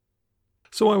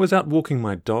So I was out walking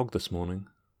my dog this morning.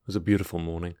 It was a beautiful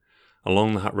morning.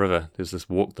 Along the Hutt River, there's this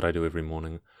walk that I do every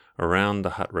morning, around the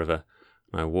Hutt River.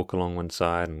 And I walk along one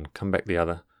side and come back the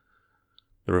other.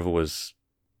 The river was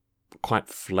quite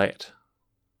flat,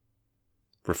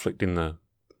 reflecting the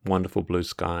wonderful blue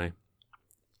sky.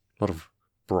 A lot of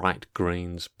bright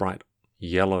greens, bright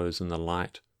yellows in the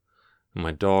light. And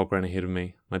my dog ran ahead of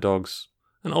me. My dog's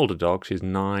an older dog. She's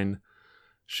 9.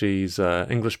 She's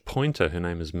an English pointer. Her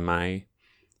name is May.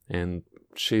 And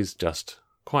she's just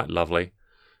quite lovely.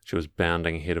 She was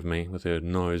bounding ahead of me with her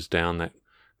nose down, that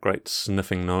great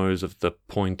sniffing nose of the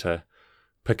pointer,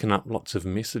 picking up lots of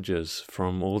messages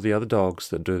from all the other dogs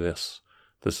that do this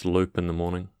loop in the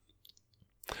morning.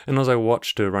 And as I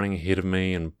watched her running ahead of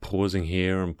me and pausing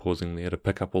here and pausing there to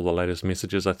pick up all the latest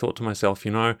messages, I thought to myself,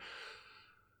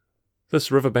 this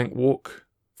riverbank walk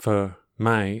for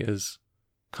May is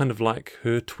kind of like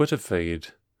her Twitter feed.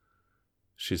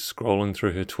 She's scrolling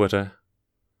through her Twitter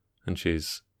and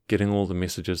she's getting all the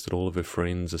messages that all of her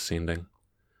friends are sending,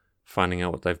 finding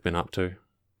out what they've been up to.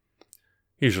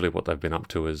 Usually what they've been up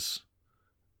to is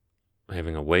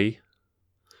having a wee,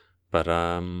 but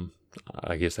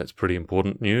I guess that's pretty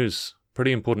important news.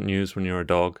 Pretty important news when you're a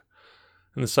dog.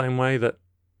 In the same way that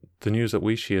the news that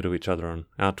we share to each other on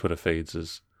our Twitter feeds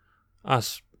is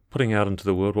us putting out into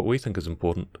the world what we think is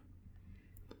important.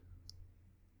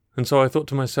 And so I thought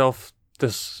to myself,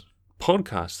 this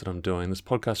podcast that I'm doing, this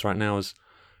podcast right now is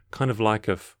kind of like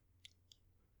if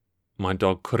my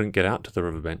dog couldn't get out to the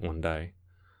riverbank one day,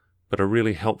 but a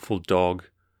really helpful dog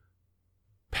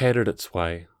padded its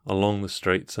way along the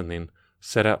streets and then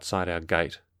sat outside our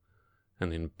gate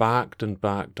and then barked and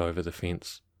barked over the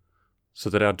fence so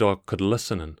that our dog could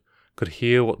listen and could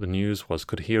hear what the news was,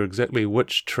 could hear exactly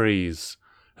which trees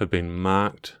had been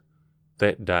marked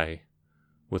that day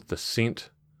with the scent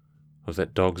of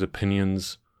that dog's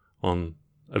opinions on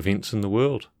events in the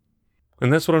world.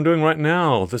 And that's what I'm doing right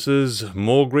now. This is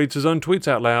Morg Reads His Own Tweets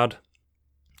Out Loud.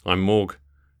 I'm Morg,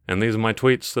 and these are my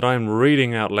tweets that I am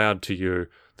reading out loud to you.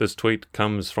 This tweet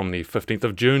comes from the 15th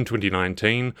of June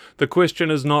 2019. The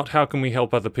question is not, how can we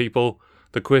help other people?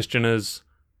 The question is,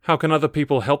 how can other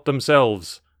people help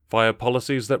themselves via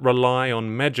policies that rely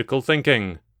on magical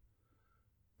thinking?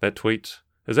 That tweet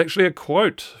is actually a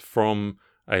quote from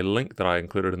a link that I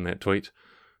included in that tweet.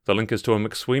 The link is to a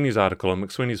McSweeney's article, a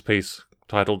McSweeney's piece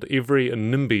titled Every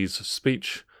NIMBY's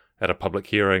Speech at a Public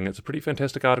Hearing. It's a pretty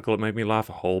fantastic article. It made me laugh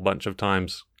a whole bunch of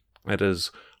times. It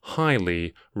is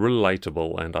highly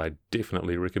relatable and I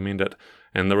definitely recommend it.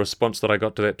 And the response that I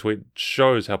got to that tweet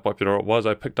shows how popular it was.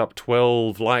 I picked up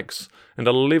 12 likes and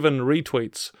 11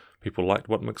 retweets. People liked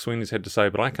what McSweeney's had to say,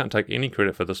 but I can't take any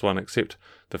credit for this one except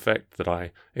the fact that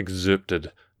I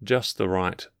excerpted just the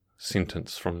right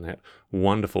sentence from that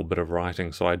wonderful bit of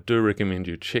writing. So I do recommend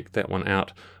you check that one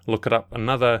out. Look it up.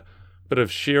 Another bit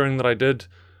of sharing that I did.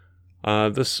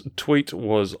 This tweet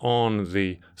was on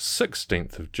the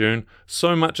 16th of June.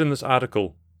 So much in this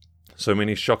article. So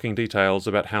many shocking details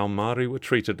about how Māori were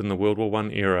treated in the World War I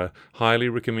era. Highly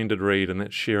recommended read, and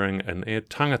that's sharing an E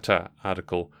Tangata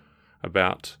article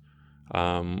about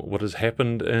what has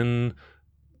happened in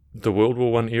the World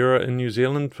War I era in New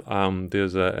Zealand.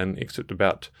 There's an excerpt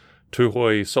about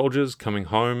Tūhoe soldiers coming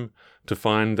home to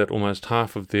find that almost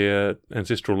half of their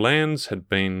ancestral lands had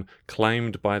been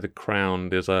claimed by the Crown.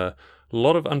 There's a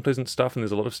lot of unpleasant stuff, and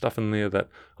there's a lot of stuff in there that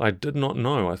I did not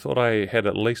know. I thought I had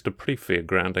at least a pretty fair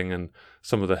grounding in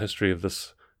some of the history of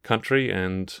this country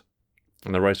and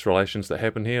the race relations that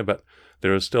happen here, but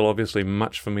there is still obviously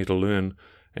much for me to learn,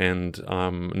 and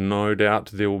no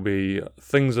doubt there will be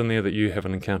things in there that you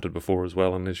haven't encountered before as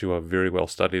well, unless you are very well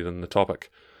studied in the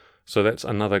topic. So that's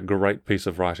another great piece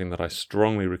of writing that I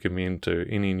strongly recommend to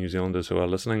any New Zealanders who are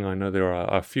listening. I know there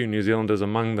are a few New Zealanders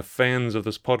among the fans of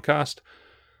this podcast,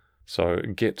 so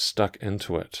get stuck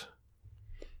into it.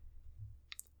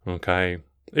 Okay,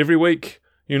 every week,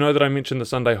 you know that I mention the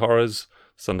Sunday Horrors.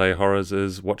 Sunday Horrors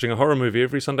is watching a horror movie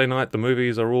every Sunday night. The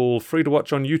movies are all free to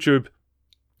watch on YouTube,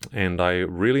 and I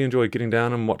really enjoy getting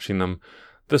down and watching them.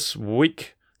 This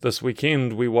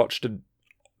weekend, we watched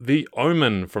The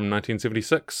Omen from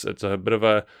 1976. It's a bit of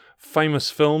a famous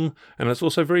film, and it's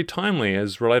also very timely,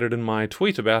 as related in my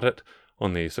tweet about it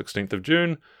on the 16th of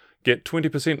June. Get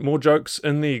 20% more jokes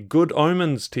in the Good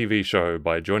Omens TV show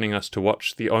by joining us to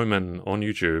watch The Omen on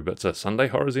YouTube. It's a Sunday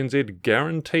Horrors NZ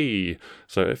guarantee.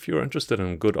 So if you're interested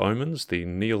in Good Omens, the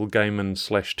Neil Gaiman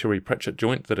 / Terry Pratchett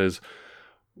joint that is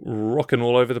rocking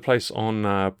all over the place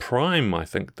on Prime, I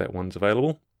think that one's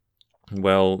available.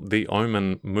 Well, the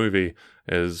Omen movie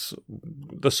is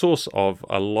the source of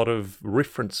a lot of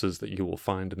references that you will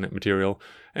find in that material,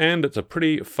 and it's a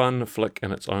pretty fun flick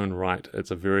in its own right.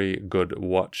 It's a very good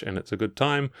watch, and it's a good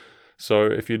time. So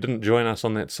if you didn't join us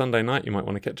on that Sunday night, you might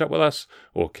want to catch up with us,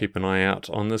 or keep an eye out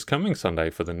on this coming Sunday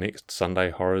for the next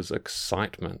Sunday Horrors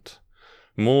excitement.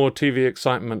 More TV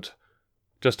excitement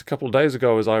just a couple of days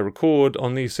ago as I record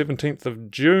on the 17th of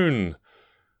June.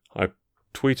 I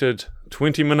tweeted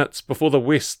 20 minutes before the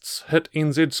Wests hit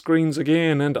NZ screens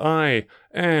again, and I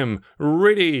am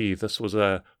ready. This was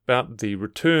about the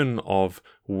return of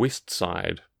West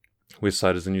Side. West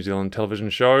Side is a New Zealand television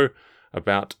show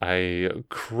about a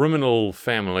criminal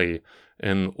family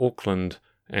in Auckland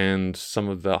and some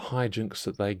of the hijinks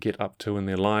that they get up to in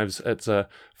their lives. It's a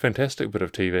fantastic bit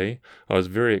of TV. I was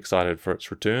very excited for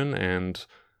its return, and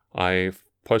I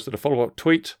posted a follow-up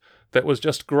tweet that was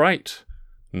just great.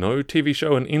 No TV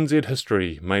show in NZ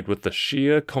history made with the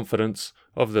sheer confidence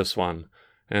of this one.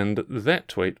 And that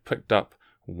tweet picked up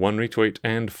 1 retweet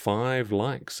and 5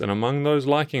 likes. And among those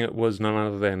liking it was none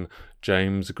other than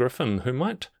James Griffin, who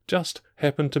might just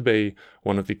happen to be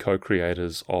one of the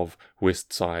co-creators of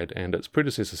West Side and its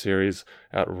predecessor series,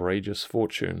 Outrageous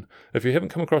Fortune. If you haven't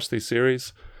come across these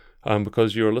series,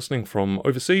 because you're listening from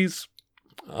overseas,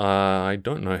 I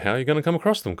don't know how you're going to come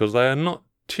across them, because they are not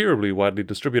terribly widely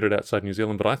distributed outside New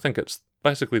Zealand, but I think it's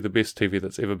basically the best TV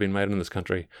that's ever been made in this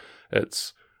country.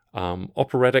 It's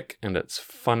operatic, and it's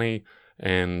funny,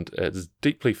 and it's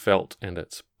deeply felt, and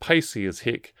it's pacey as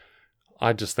heck.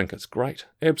 I just think it's great.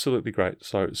 Absolutely great.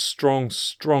 So strong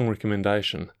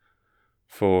recommendation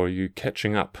for you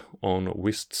catching up on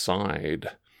West Side.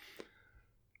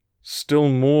 Still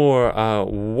more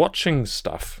watching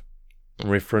stuff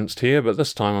referenced here, but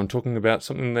this time I'm talking about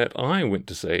something that I went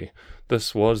to see.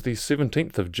 This was the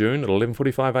 17th of June at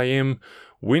 11:45 a.m.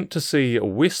 Went to see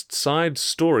West Side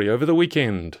Story over the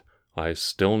weekend. I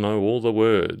still know all the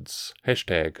words.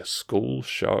 #school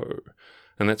show.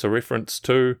 And that's a reference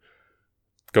to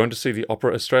going to see the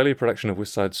Opera Australia production of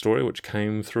West Side Story, which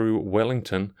came through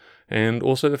Wellington, and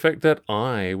also the fact that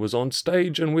I was on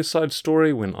stage in West Side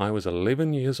Story when I was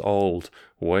 11 years old,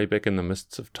 way back in the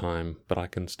mists of time, but I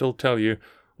can still tell you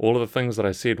all of the things that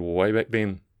I said way back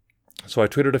then. So I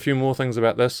tweeted a few more things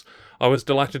about this. I was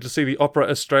delighted to see the Opera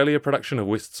Australia production of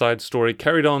West Side Story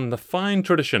carried on the fine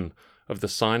tradition of the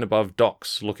sign above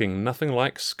docks looking nothing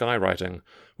like skywriting,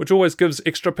 which always gives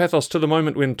extra pathos to the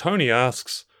moment when Tony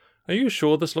asks, "Are you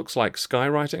sure this looks like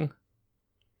skywriting?"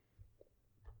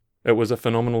 It was a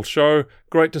phenomenal show.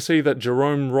 Great to see that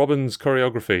Jerome Robbins'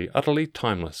 choreography, utterly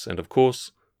timeless, and of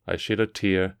course, I shed a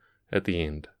tear at the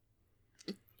end.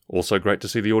 Also great to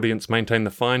see the audience maintain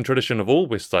the fine tradition of all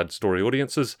West Side Story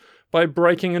audiences by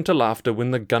breaking into laughter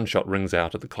when the gunshot rings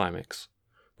out at the climax.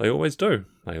 They always do.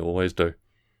 They always do.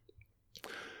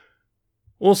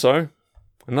 Also,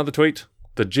 another tweet,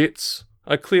 the Jets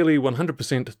are clearly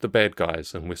 100% the bad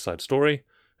guys in West Side Story.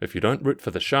 If you don't root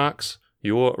for the Sharks,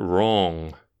 you're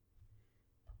wrong.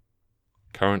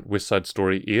 Current West Side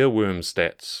Story earworm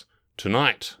stats.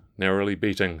 Tonight, narrowly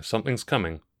beating Something's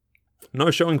Coming. No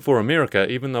showing for America,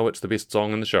 even though it's the best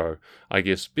song in the show. I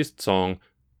guess best song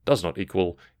does not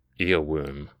equal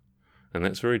earworm. And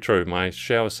that's very true. My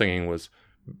shower singing was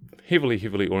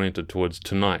heavily oriented towards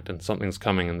Tonight and Something's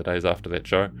Coming in the days after that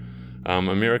show.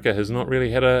 America has not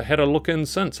really had a look in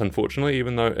since, unfortunately,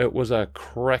 even though it was a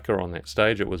cracker on that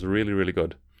stage. It was really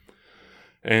good.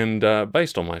 And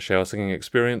based on my shower singing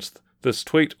experience, this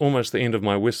tweet, almost the end of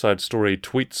my West Side Story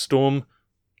tweet storm.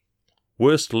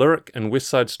 Worst lyric in West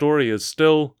Side Story is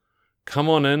still, "Come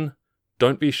on in,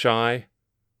 don't be shy,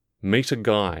 meet a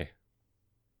guy,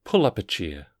 pull up a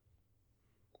chair.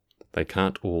 They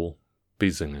can't all be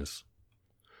zingers."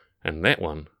 And that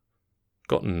one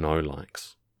got no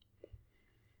likes.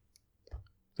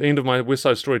 The end of my West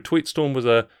Side Story tweet storm was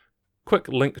a quick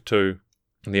link to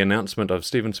the announcement of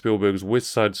Steven Spielberg's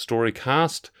West Side Story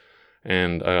cast,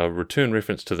 and a return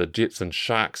reference to the Jets and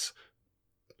Sharks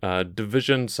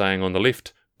division, saying on the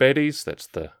left, baddies, that's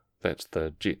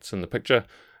the Jets in the picture,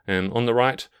 and on the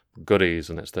right,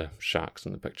 goodies, and that's the Sharks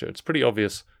in the picture. It's pretty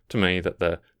obvious to me that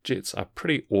the Jets are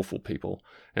pretty awful people,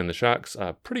 and the Sharks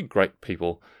are pretty great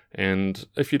people, and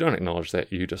if you don't acknowledge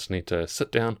that, you just need to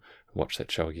sit down and watch that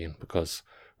show again, because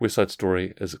West Side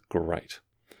Story is great.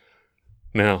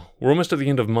 Now, we're almost at the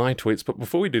end of my tweets, but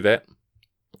before we do that,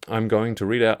 I'm going to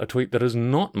read out a tweet that is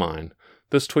not mine.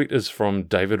 This tweet is from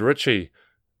David Ritchie.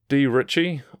 D.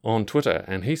 Ritchie on Twitter,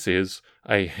 and he says,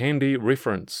 a handy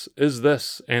reference. Is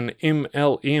this an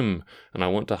MLM? And I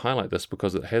want to highlight this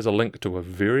because it has a link to a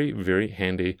very, very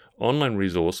handy online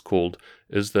resource called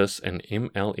Is This an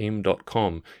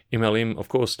MLM.com. MLM, of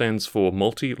course, stands for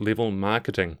multi-level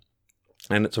marketing,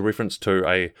 and it's a reference to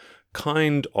a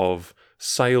kind of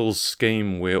sales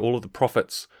scheme where all of the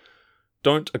profits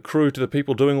don't accrue to the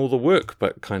people doing all the work,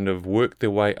 but kind of work their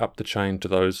way up the chain to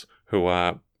those who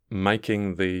are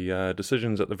making the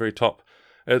decisions at the very top.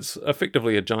 It's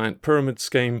effectively a giant pyramid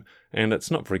scheme, and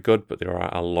it's not very good, but there are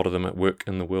a lot of them at work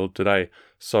in the world today.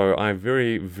 So I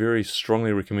very, very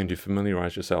strongly recommend you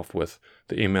familiarize yourself with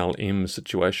the MLM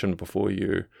situation before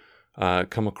you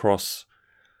come across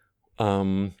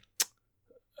in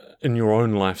your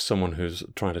own life someone who's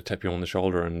trying to tap you on the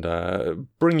shoulder and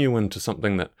bring you into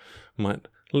something that might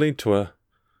lead to a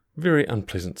very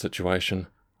unpleasant situation.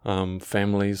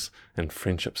 Families and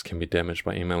friendships can be damaged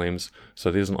by MLMs. So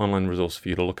there's an online resource for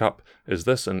you to look up. Is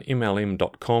this an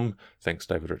MLM.com? Thanks,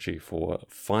 David Ritchie, for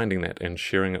finding that and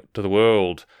sharing it to the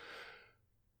world.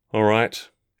 All right.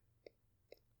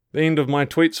 The end of my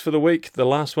tweets for the week. The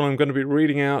last one I'm going to be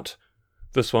reading out.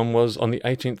 This one was on the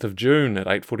 18th of June at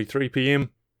 8:43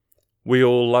 p.m. We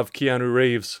all love Keanu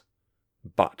Reeves,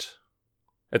 but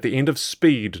at the end of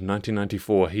Speed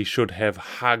 1994, he should have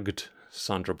hugged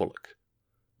Sandra Bullock,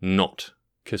 not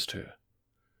kissed her.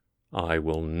 I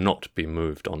will not be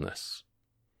moved on this.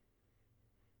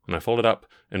 And I followed up,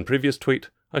 in previous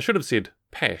tweet, I should have said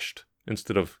pashed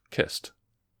instead of kissed.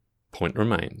 Point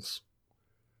remains.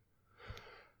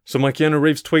 So my Keanu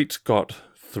Reeves tweet got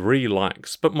 3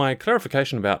 likes, but my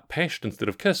clarification about pashed instead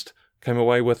of kissed came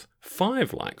away with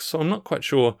 5 likes. So I'm not quite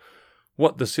sure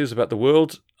what this says about the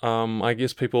world. I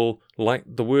guess people like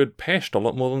the word pashed a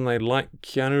lot more than they like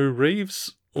Keanu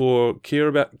Reeves, or care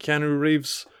about Keanu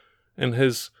Reeves and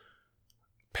his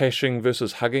pashing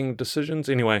versus hugging decisions.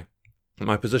 Anyway,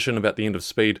 my position about the end of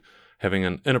Speed having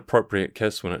an inappropriate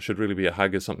kiss when it should really be a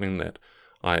hug is something that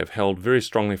I have held very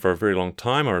strongly for a very long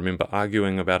time. I remember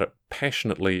arguing about it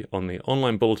passionately on the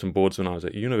online bulletin boards when I was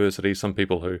at university. Some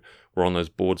people who were on those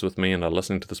boards with me and are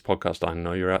listening to this podcast, I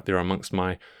know you're out there amongst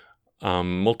my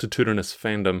multitudinous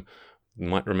fandom,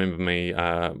 might remember me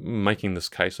making this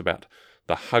case about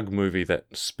the hug movie that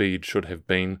Speed should have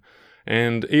been.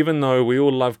 And even though we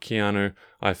all love Keanu,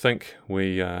 I think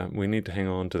we need to hang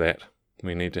on to that.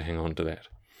 We need to hang on to that.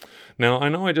 Now, I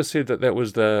know I just said that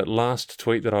was the last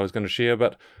tweet that I was going to share,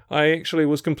 but I actually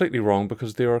was completely wrong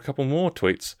because there are a couple more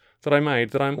tweets that I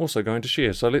made that I'm also going to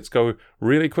share. So let's go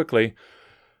really quickly.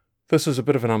 This is a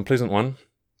bit of an unpleasant one,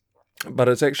 but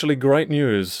it's actually great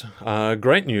news.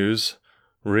 Great news.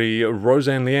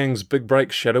 Roseanne Liang's big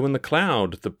break, Shadow in the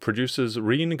Cloud. The producers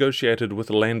renegotiated with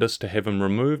Landis to have him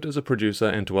removed as a producer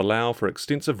and to allow for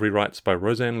extensive rewrites by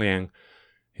Roseanne Liang.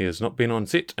 He has not been on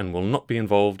set and will not be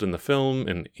involved in the film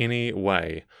in any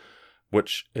way,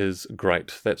 which is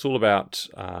great. That's all about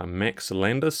Max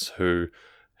Landis, who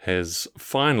has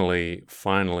finally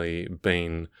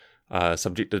been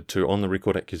subjected to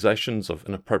on-the-record accusations of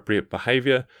inappropriate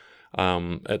behaviour.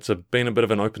 It's been a bit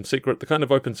of an open secret, the kind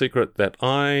of open secret that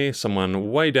I,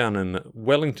 someone way down in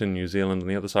Wellington, New Zealand, on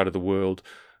the other side of the world,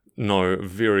 know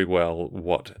very well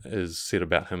what is said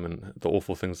about him and the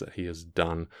awful things that he has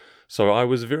done. So I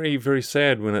was very, very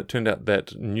sad when it turned out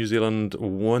that New Zealand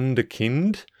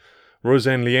wunderkind,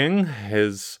 Roseanne Liang,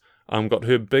 has got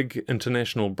her big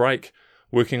international break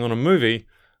working on a movie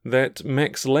that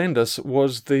Max Landis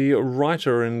was the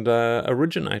writer and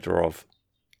originator of.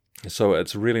 So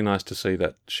it's really nice to see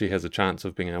that she has a chance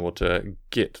of being able to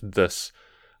get this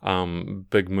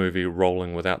big movie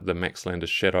rolling without the Max Landis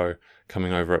shadow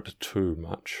coming over it too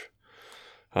much.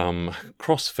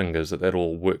 Cross fingers that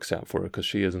all works out for her, because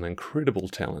she is an incredible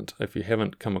talent. If you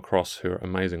haven't come across her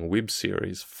amazing web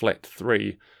series, Flat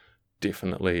 3,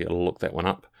 definitely look that one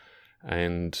up.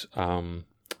 And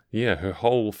her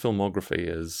whole filmography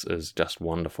is just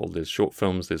wonderful. There's short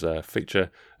films, there's a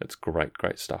feature. It's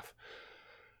great stuff.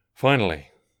 Finally,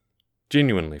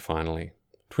 genuinely finally,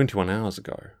 21 hours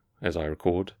ago, as I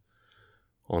record,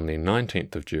 on the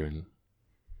 19th of June,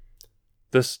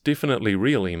 this definitely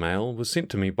real email was sent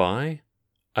to me by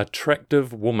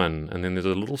Attractive Woman, and then there's a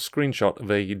little screenshot of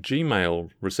a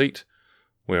Gmail receipt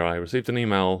where I received an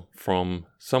email from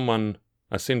someone,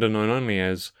 a sender known only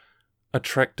as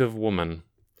Attractive Woman.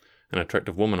 And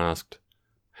Attractive Woman asked,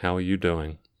 "How are you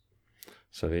doing?"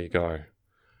 So there you go.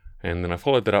 And then I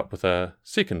followed that up with a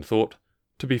second thought.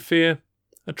 To be fair,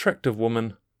 Attractive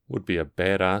Woman would be a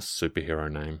badass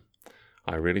superhero name.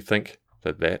 I really think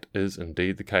that is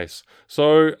indeed the case.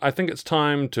 So I think it's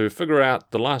time to figure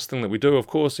out the last thing that we do, of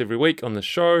course, every week on the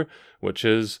show, which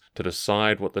is to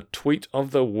decide what the tweet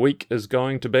of the week is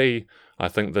going to be. I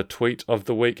think the tweet of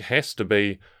the week has to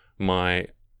be my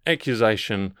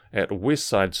accusation at West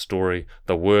Side Story,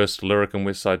 the worst lyric in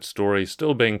West Side Story,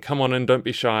 still being, come on in, don't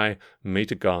be shy,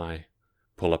 meet a guy,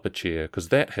 pull up a chair, because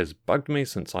that has bugged me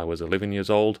since I was 11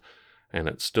 years old, and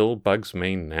it still bugs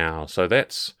me now. So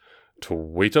that's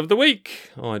tweet of the week.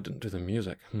 Oh, I didn't do the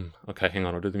music. Okay, hang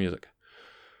on, I'll do the music.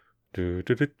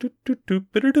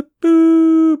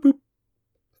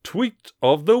 Tweet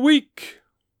of the week.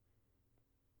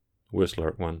 Worst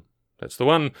lyric one. That's the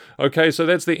one. Okay, so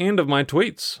that's the end of my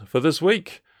tweets for this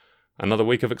week. Another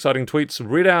week of exciting tweets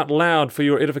read out loud for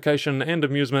your edification and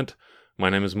amusement.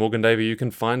 My name is Morgan Davey. You can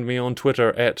find me on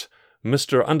Twitter at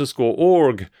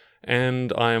Mr_org,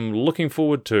 and I am looking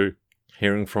forward to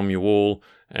hearing from you all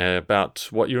about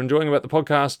what you're enjoying about the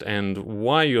podcast and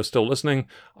why you're still listening.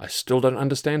 I still don't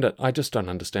understand it. I just don't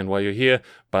understand why you're here,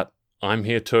 but I'm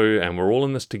here too, and we're all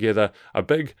in this together. A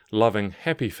big, loving,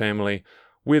 happy family.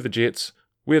 We're the Jets.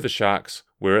 We're the Sharks.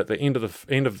 We're at the end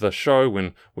of the show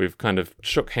when we've kind of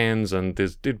shook hands and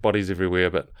there's dead bodies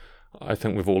everywhere, but I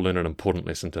think we've all learned an important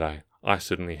lesson today. I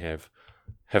certainly have.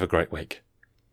 Have a great week.